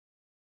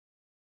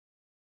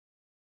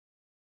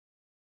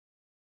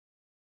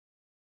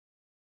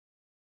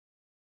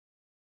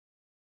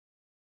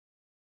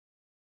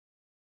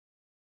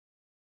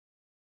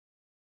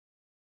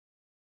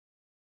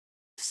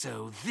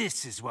So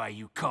this is why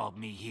you called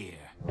me here.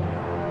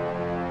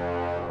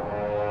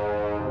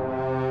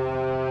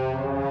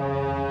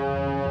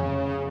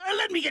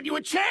 Let me get you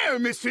a chair,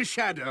 Mr.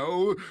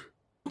 Shadow.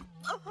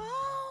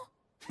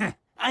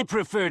 I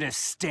prefer to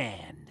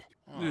stand.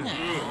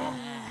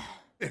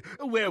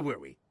 Where were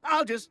we?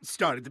 I'll just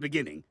start at the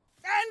beginning.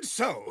 And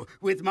so,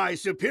 with my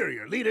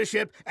superior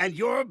leadership and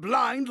your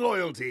blind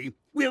loyalty,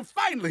 we'll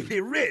finally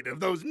be rid of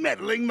those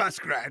meddling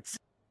muskrats.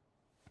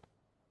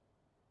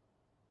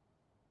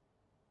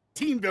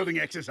 Team-building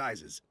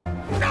exercises.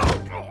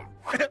 No!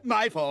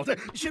 My fault.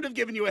 Should have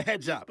given you a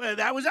heads up.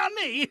 That was on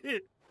me.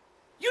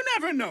 You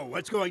never know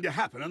what's going to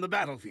happen on the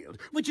battlefield,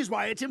 which is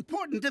why it's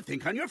important to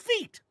think on your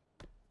feet.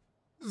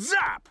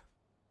 Zap!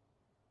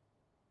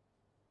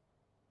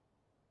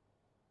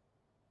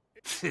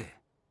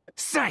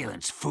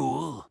 Silence,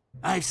 fool.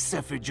 I've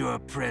suffered your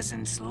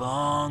presence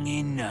long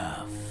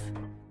enough.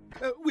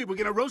 We were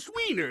gonna roast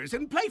wieners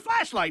and play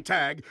flashlight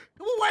tag.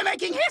 We're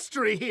making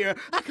history here.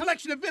 A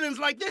collection of villains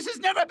like this has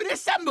never been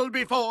assembled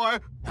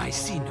before. I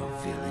see no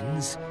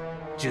villains.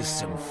 Just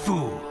some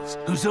fools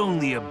whose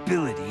only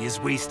ability is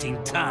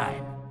wasting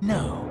time.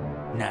 No,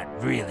 not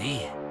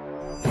really.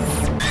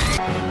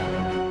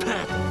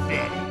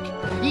 Pathetic.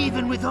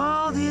 Even with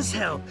all this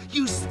help,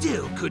 you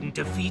still couldn't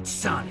defeat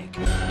Sonic.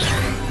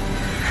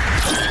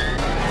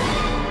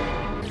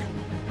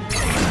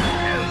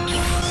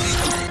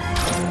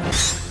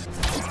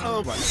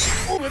 Oh my...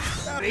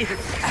 sorry.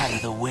 Out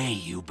of the way,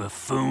 you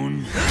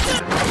buffoon.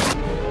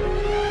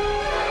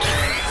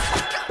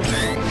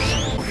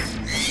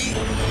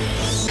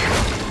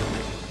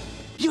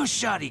 Your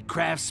shoddy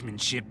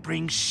craftsmanship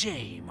brings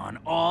shame on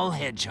all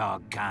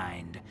hedgehog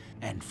kind,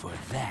 and for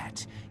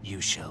that you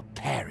shall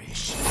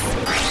perish.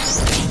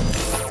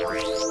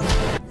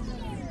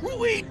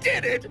 We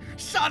did it!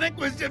 Sonic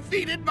was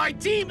defeated by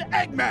Team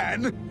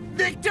Eggman!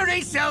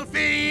 Victory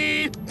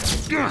selfie!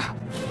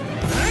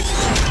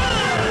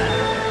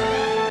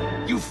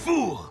 You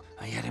fool!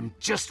 I had him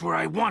just where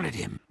I wanted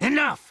him.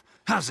 Enough!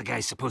 How's a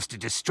guy supposed to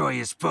destroy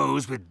his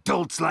foes with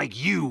dolts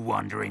like you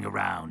wandering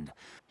around?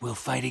 We'll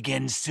fight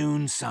again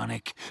soon,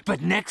 Sonic,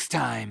 but next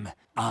time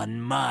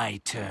on my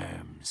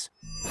terms.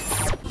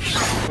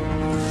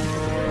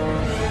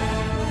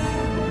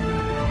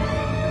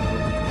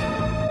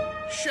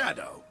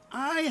 Shadow,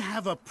 I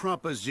have a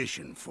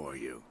proposition for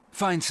you.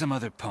 Find some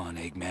other pawn,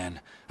 Eggman.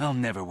 I'll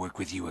never work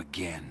with you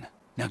again.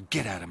 Now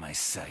get out of my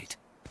sight.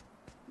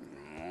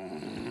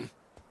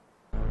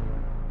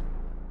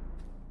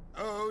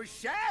 Oh,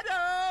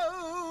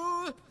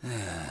 Shadow!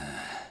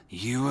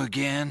 You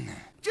again?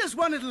 Just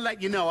wanted to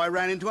let you know I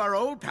ran into our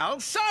old pal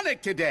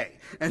Sonic today,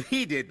 and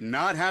he did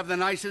not have the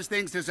nicest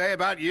things to say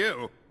about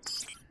you.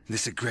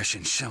 This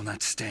aggression shall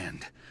not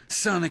stand.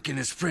 Sonic and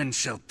his friends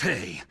shall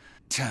pay.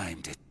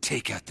 Time to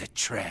take out the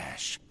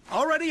trash.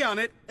 Already on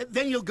it.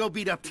 Then you'll go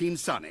beat up Team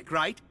Sonic,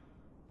 right?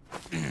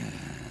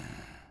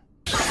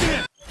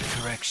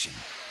 Correction.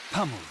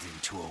 Pummeled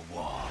into a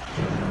wall.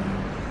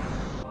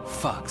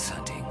 Fox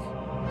hunting.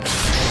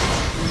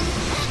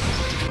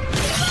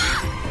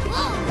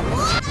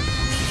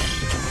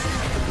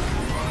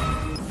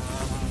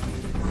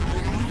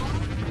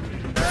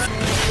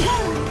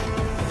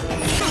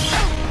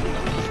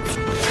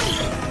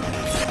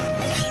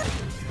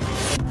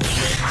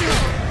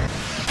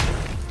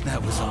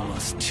 That was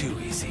almost too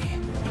easy.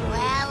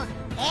 Well,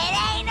 it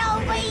ain't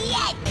over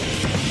yet!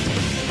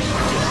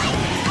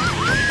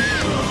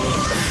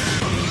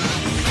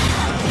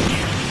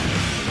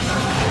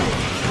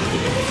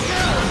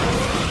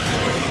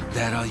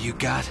 That all you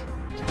got?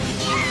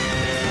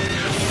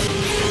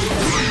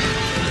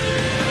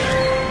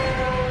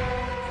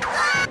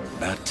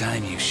 About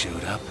time you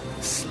showed up,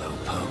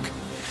 slowpoke.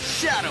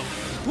 Shadow,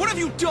 what have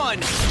you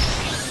done?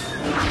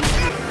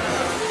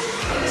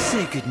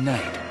 Say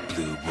goodnight,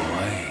 Blue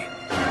Boy.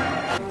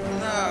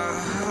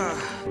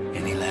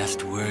 Any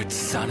last words,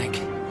 Sonic?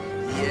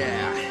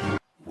 Yeah.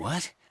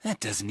 What? That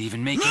doesn't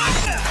even make it.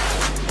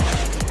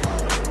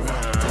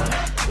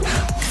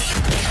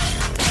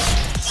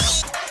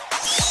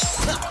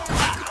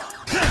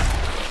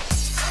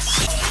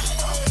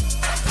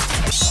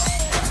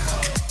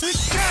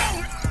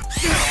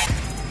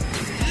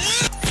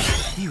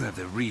 You have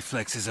the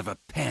reflexes of a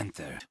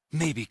panther,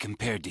 maybe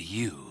compared to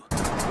you.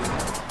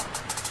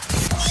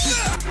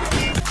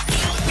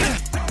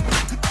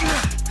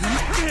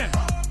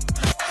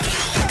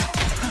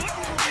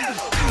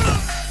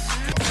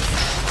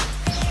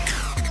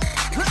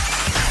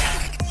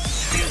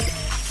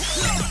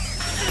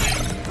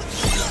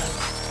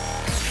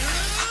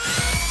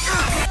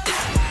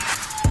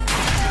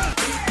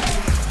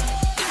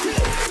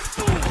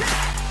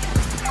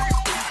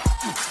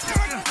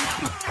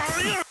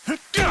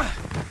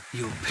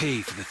 You'll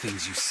pay for the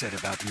things you said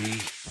about me.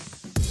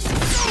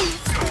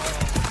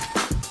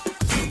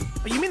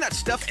 You mean that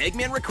stuff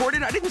Eggman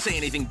recorded? I didn't say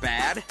anything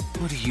bad.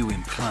 What are you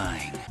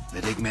implying?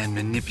 That Eggman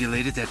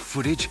manipulated that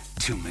footage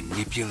to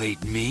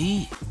manipulate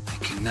me? I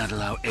cannot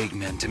allow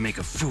Eggman to make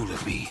a fool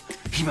of me.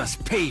 He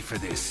must pay for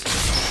this.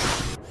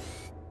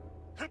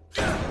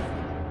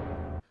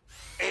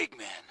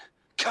 Eggman,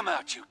 come!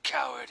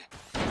 coward.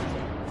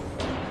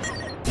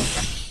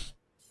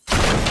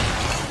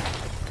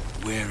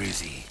 Where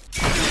is he?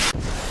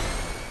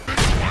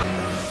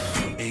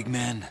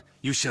 Eggman,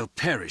 you shall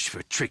perish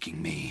for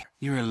tricking me.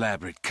 Your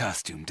elaborate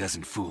costume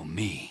doesn't fool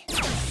me.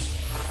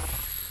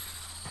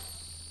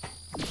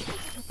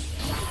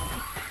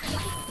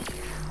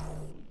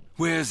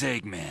 Where's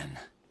Eggman?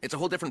 It's a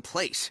whole different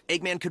place.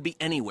 Eggman could be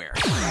anywhere.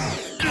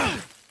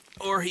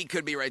 Or he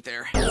could be right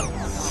there.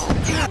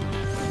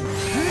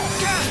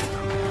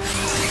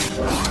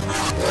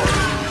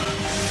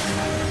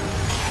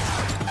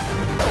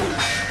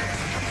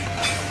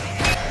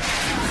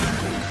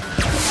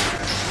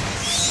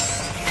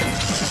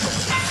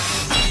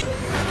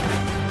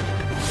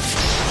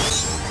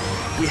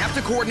 We have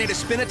to coordinate a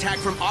spin attack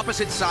from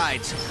opposite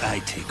sides. I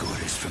take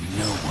orders from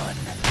no one.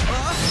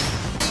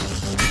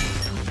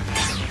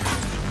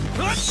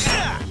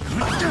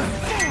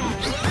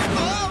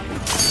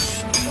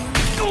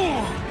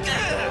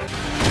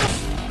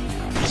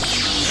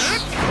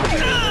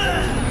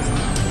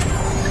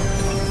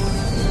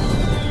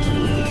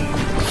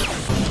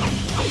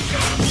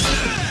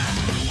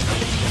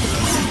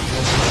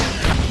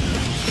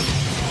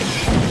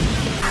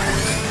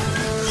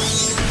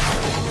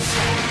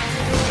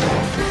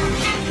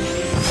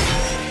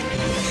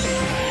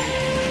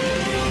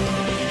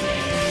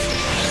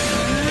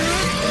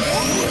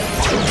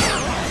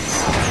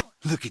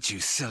 Look at you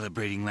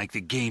celebrating like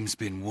the game's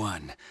been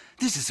won.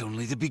 This is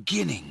only the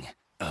beginning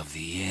of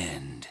the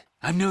end.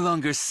 I'm no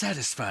longer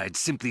satisfied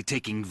simply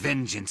taking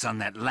vengeance on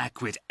that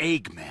lackwit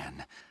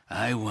Eggman.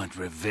 I want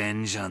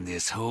revenge on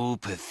this whole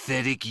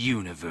pathetic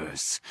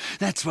universe.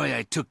 That's why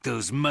I took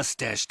those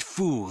mustached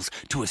fools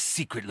to a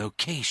secret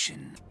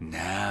location.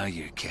 Now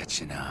you're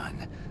catching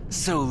on.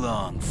 So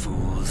long,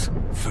 fools.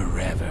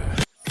 Forever.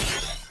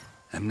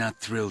 I'm not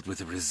thrilled with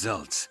the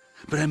results,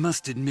 but I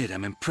must admit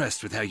I'm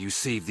impressed with how you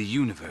saved the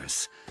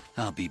universe.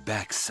 I'll be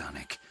back,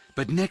 Sonic,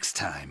 but next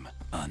time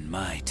on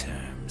my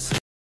terms.